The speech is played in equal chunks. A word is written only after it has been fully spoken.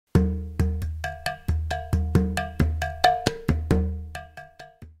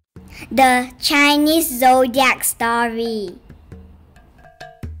The Chinese Zodiac Story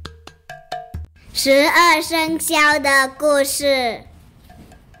 12生肖的故事。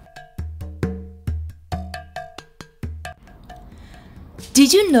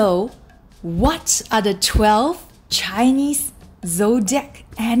Did you know what are the 12 Chinese zodiac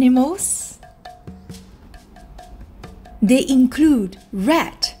animals? They include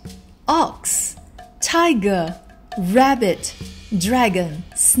rat, ox, tiger, rabbit, dragon,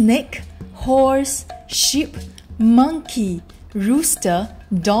 snake, horse, sheep, monkey, rooster,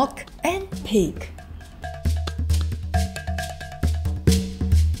 dog, and pig.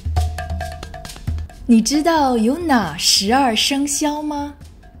 你知道有哪12生肖吗？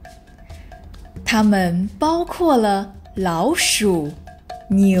它们包括了老鼠、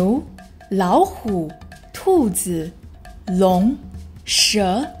牛、老虎、兔子、龙、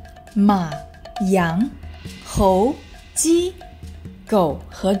蛇、马、羊、猴、鸡、狗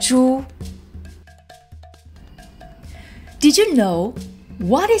和猪。Did you know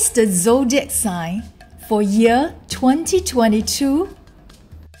what is the zodiac sign for year 2022?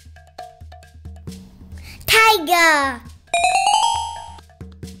 Tiger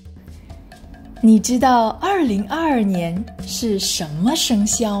你知道2022年是什么生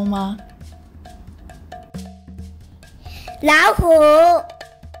肖吗？老虎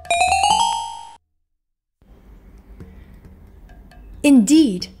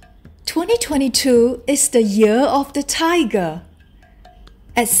Indeed, 2022 is the year of the tiger.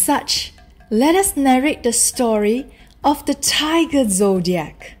 As such, let us narrate the story of the tiger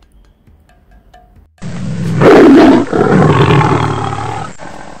zodiac.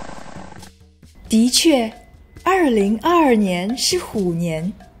 的确，2022年是虎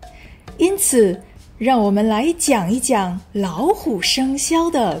年，因此，让我们来讲一讲老虎生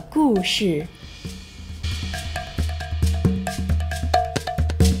肖的故事。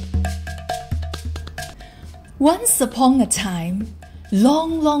Once upon a time,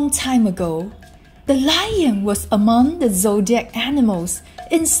 long time ago, the lion was among the zodiac animals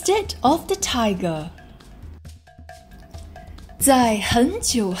instead of the tiger. 在很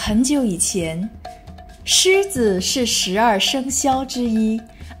久以前，狮子是12生肖之一，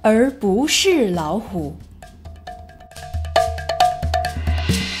而不是老虎。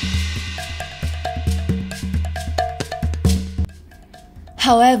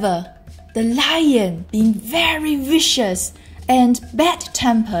However, the lion, being very vicious and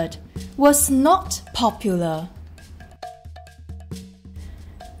bad-tempered, was not popular.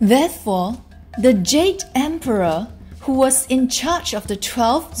 Therefore, the Jade Emperor, who was in charge of the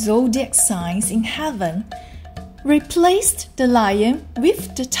 12 zodiac signs in heaven, replaced the lion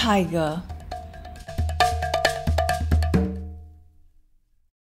with the tiger.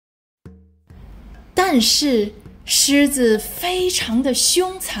 但是狮子非常的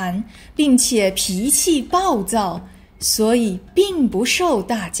凶残，并且脾气暴躁，所以并不受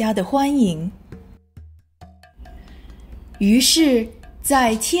大家的欢迎。于是，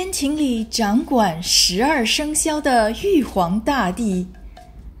在天庭里掌管12生肖的玉皇大帝，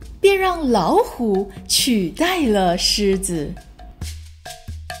便让老虎取代了狮子。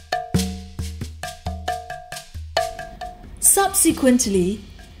Subsequently,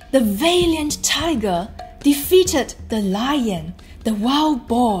 the valiant tiger defeated the lion, the wild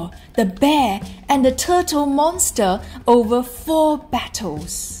boar, the bear, and the turtle monster over 4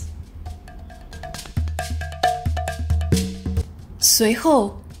 battles. 随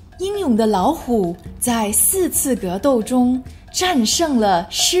后，英勇的老虎在4次格斗中战胜了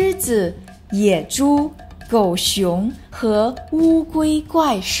狮子、野猪、狗熊和乌龟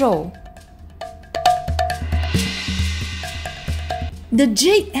怪兽。The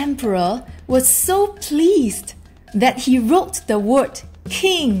Jade Emperor was so pleased that he wrote the word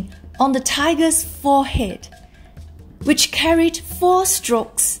king on the tiger's forehead, which carried 4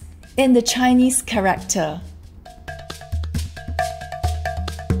 strokes in the Chinese character.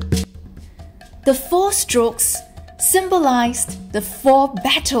 The 4 strokes symbolized the 4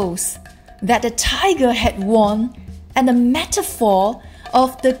 battles that the tiger had won and the metaphor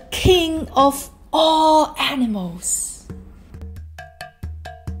of the king of all animals.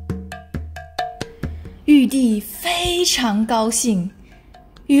 玉帝非常高兴，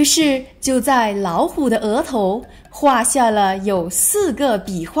于是就在老虎的额头画下了有4个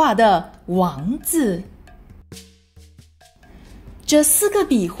笔画的王字。这4个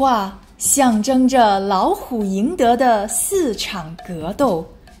笔画象征着老虎赢得的4场格斗，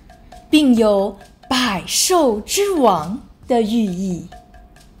并有百兽之王的寓意。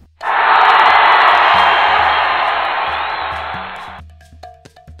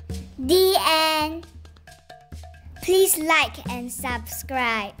The end. Please like and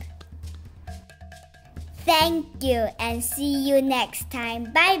subscribe. Thank you and see you next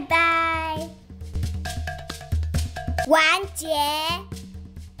time. Bye bye. 完结，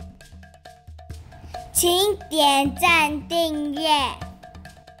请点赞订阅，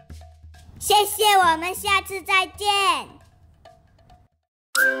谢谢，我们下次再见。